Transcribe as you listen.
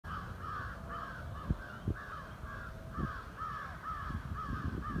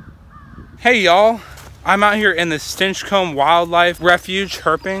Hey y'all, I'm out here in the Stinchcombe Wildlife Refuge,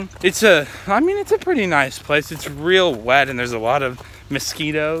 Herping. It's a pretty nice place. It's real wet and there's a lot of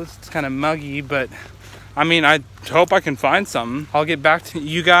mosquitoes. It's kind of muggy, but I mean, I hope I can find something. I'll get back to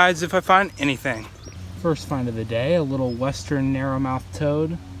you guys if I find anything. First find of the day, a little western narrowmouth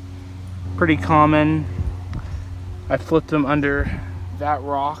toad. Pretty common. I flipped them under that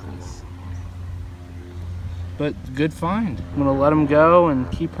rock. But good find. I'm gonna let him go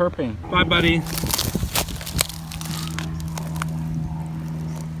and keep herping. Bye, buddy.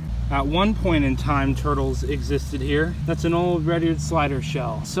 At one point in time, turtles existed here. That's an old red-eared slider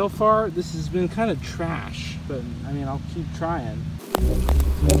shell. So far, this has been kind of trash, but I mean, I'll keep trying.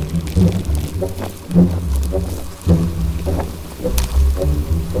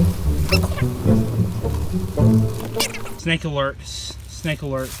 Snake alert, snake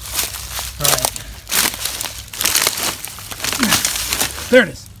alert. All right. There it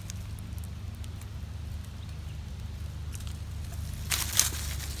is.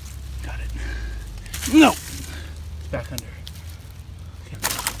 Got it. No. It's back under. Okay.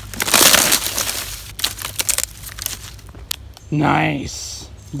 Nice.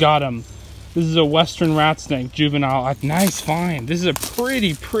 Got him. This is a western rat snake, juvenile. Nice find. This is a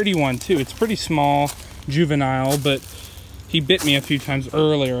pretty one too. It's pretty small, juvenile, but he bit me a few times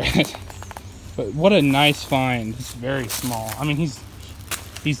earlier. But what a nice find. It's very small. I mean, he's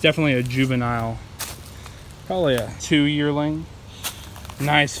definitely a juvenile. Probably a 2-yearling.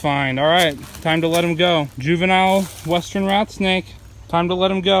 Nice find. All right, time to let him go. Juvenile western rat snake. Time to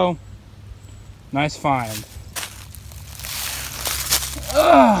let him go. Nice find.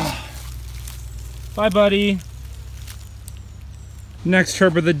 Ugh. Bye, buddy. Next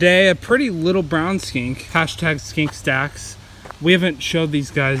herb of the day, a pretty little brown skink. Hashtag skink stacks. We haven't showed these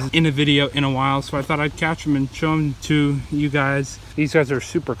guys in a video in a while, so I thought I'd catch them and show them to you guys. These guys are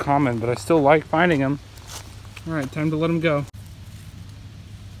super common, but I still like finding them. All right, time to let them go.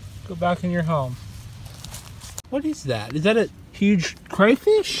 Go back in your home. What is that? Is that a huge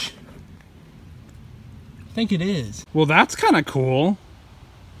crayfish? I think it is. Well, that's kind of cool.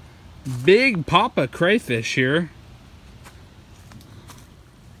 Big papa crayfish here.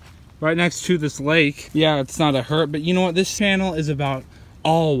 Right next to this lake. Yeah, it's not a herp, but you know what? This channel is about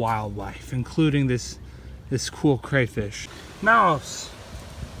all wildlife, including this cool crayfish. Mouse.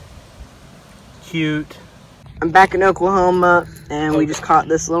 Cute. I'm back in Oklahoma, and we just caught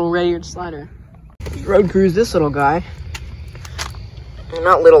this little red-eared slider. Road cruise this little guy.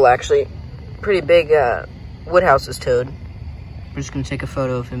 Not little, actually. Pretty big Woodhouse's toad. We're just gonna take a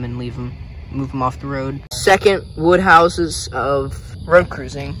photo of him and move him off the road. Second Woodhouse's of road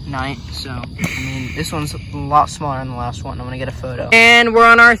cruising night, so I mean, this one's a lot smaller than the last one. I'm gonna get a photo. And we're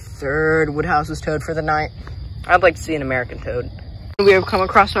on our third Woodhouse's toad for the night. I'd like to see an American toad. We have come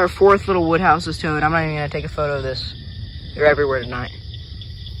across our fourth little Woodhouse's toad. I'm not even gonna take a photo of this. They're everywhere tonight.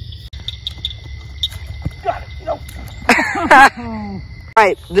 Got it. Nope.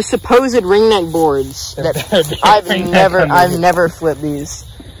 Right, the supposed ringneck boards that I've never flipped these.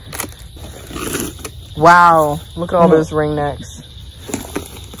 Wow, look at all those ringnecks.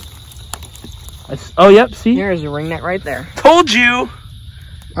 Oh, yep, see? There's a ringneck right there. Told you!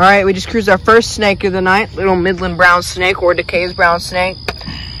 Alright, we just cruised our first snake of the night. Little Midland brown snake or Decay's brown snake.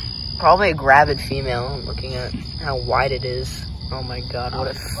 Probably a gravid female, looking at how wide it is. Oh my god, what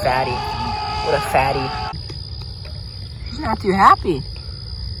a fatty. What a fatty. She's not too happy.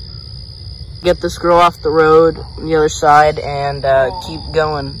 Get this girl off the road on the other side and keep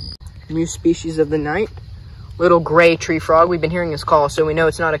going. New species of the night. Little gray tree frog. We've been hearing this call, so we know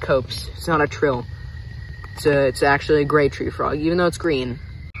it's not a copse. It's not a trill. It's actually a gray tree frog, even though it's green.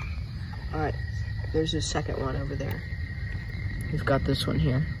 Alright, there's a second one over there. We've got this one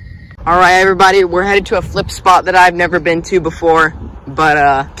here. Alright, everybody, we're headed to a flip spot that I've never been to before,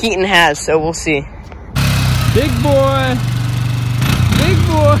 but Keaton has, so we'll see. Big boy! Big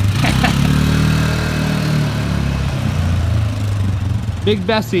boy! Big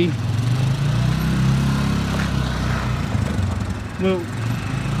Bessie. Well,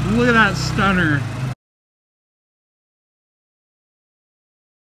 look at that stunner.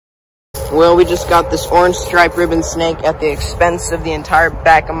 Well, we just got this orange striped ribbon snake at the expense of the entire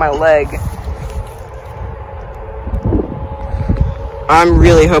back of my leg. I'm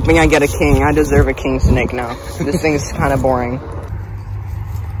really hoping I get a king. I deserve a king snake now. This thing's kind of boring.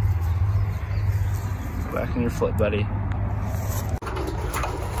 Back in your foot, buddy.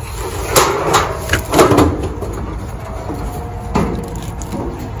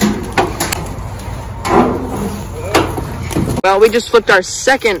 Well, we just flipped our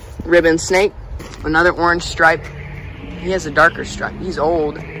second ribbon snake. Another orange stripe. He has a darker stripe. He's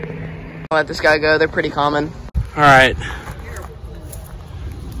old. I'll let this guy go. They're pretty common. All right.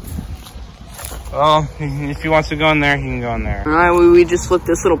 Well, if he wants to go in there, he can go in there. All right, we just flipped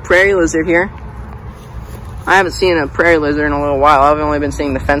this little prairie lizard here. I haven't seen a prairie lizard in a little while. I've only been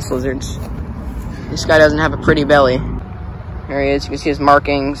seeing the fence lizards. This guy doesn't have a pretty belly. There he is. You can see his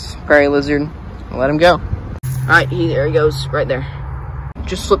markings. Prairie lizard. I'll let him go. All right, there he goes, right there.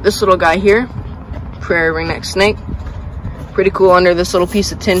 Just flip this little guy here. Prairie ringneck snake. Pretty cool under this little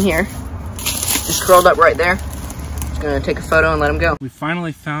piece of tin here. Just curled up right there. Just gonna take a photo and let him go. We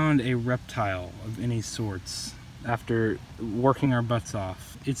finally found a reptile of any sorts after working our butts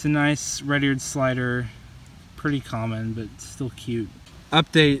off. It's a nice red-eared slider, pretty common, but still cute.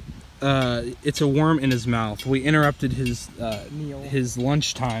 Update, it's a worm in his mouth. We interrupted his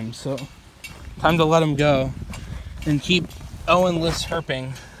lunchtime, so time to let him go and keep Owen-less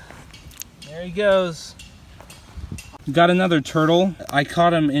herping. There he goes. Got another turtle. I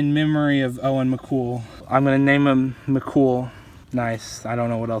caught him in memory of Owen McCool. I'm gonna name him McCool. Nice. I don't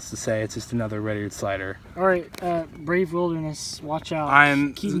know what else to say. It's just another red-eared slider. All right, Brave Wilderness, watch out.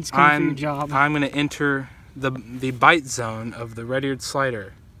 Keaton's coming for your job. I'm gonna enter the bite zone of the red-eared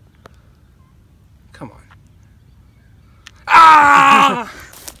slider. Come on. Ah!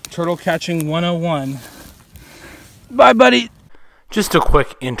 Turtle catching 101. Bye, buddy. Just a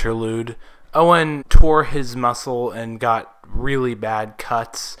quick interlude. Owen tore his muscle and got really bad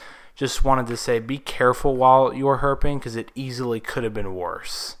cuts. Just wanted to say, be careful while you're herping, because it easily could have been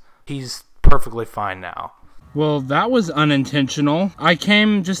worse. He's perfectly fine now. Well, that was unintentional. I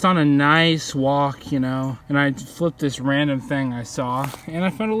came just on a nice walk, you know, and I flipped this random thing I saw, and I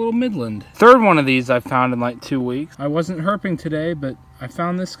found a little midland. Third one of these I found in like 2 weeks. I wasn't herping today, but I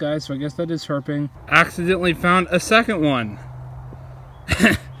found this guy, so I guess that is herping. Accidentally found a second one.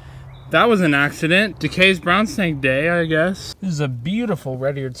 That was an accident. DeKay's brown snake day, I guess. This is a beautiful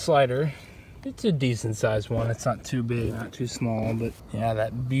red-eared slider. It's a decent sized one. It's not too big, not too small, but yeah,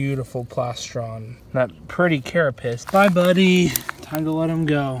 that beautiful plastron. That pretty carapace. Bye, buddy. Time to let him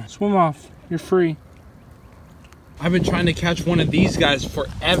go. Swim off. You're free. I've been trying to catch one of these guys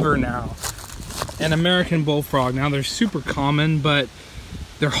forever now. An American bullfrog. Now, they're super common, but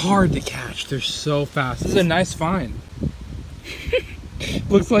they're hard to catch. They're so fast. This is a nice find.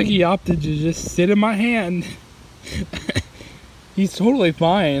 Looks like he opted to just sit in my hand. He's totally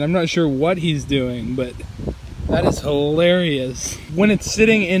fine. I'm not sure what he's doing, but that is hilarious. When it's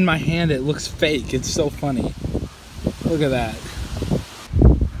sitting in my hand, it looks fake. It's so funny. Look at that.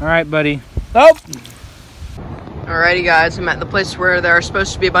 All right, buddy. Oh! Alrighty, guys. I'm at the place where there are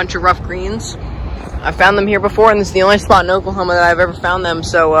supposed to be a bunch of rough greens. I found them here before, and this is the only spot in Oklahoma that I've ever found them.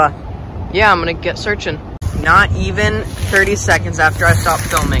 So, yeah, I'm gonna get searching. Not even 30 seconds after I stopped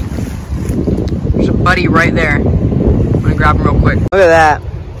filming. There's a buddy right there. I'm gonna grab him real quick. Look at that.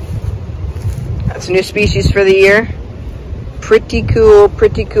 That's a new species for the year. Pretty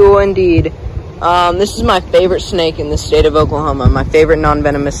cool indeed. This is my favorite snake in the state of Oklahoma. My favorite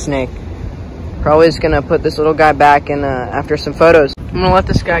non-venomous snake. Probably just gonna put this little guy back in after some photos. I'm gonna let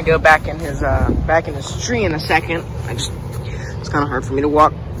this guy go back in his tree in a second. It's kind of hard for me to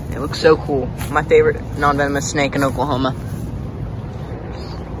walk. It looks so cool. My favorite non-venomous snake in Oklahoma.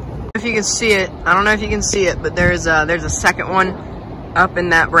 If you can see it, I don't know if you can see it, but there's a second one up in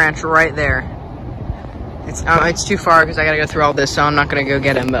that branch right there. It's too far because I gotta go through all this, so I'm not gonna go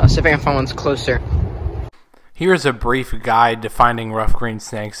get him. But I'll see if I can find one's closer. Here's a brief guide to finding rough green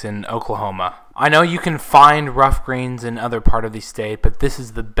snakes in Oklahoma. I know you can find rough greens in other part of the state, but this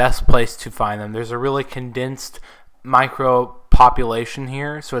is the best place to find them. There's a really condensed micro population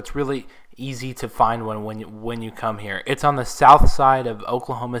here, so it's really easy to find one when you come here. It's on the south side of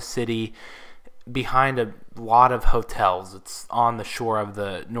Oklahoma City, behind a lot of hotels. It's on the shore of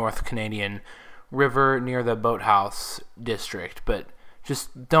the North Canadian River near the Boathouse district, but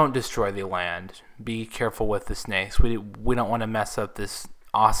just don't destroy the land. Be careful with the snakes. We don't want to mess up this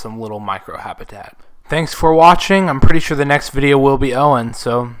awesome little micro habitat. Thanks for watching. I'm pretty sure the next video will be Owen,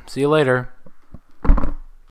 so see you later.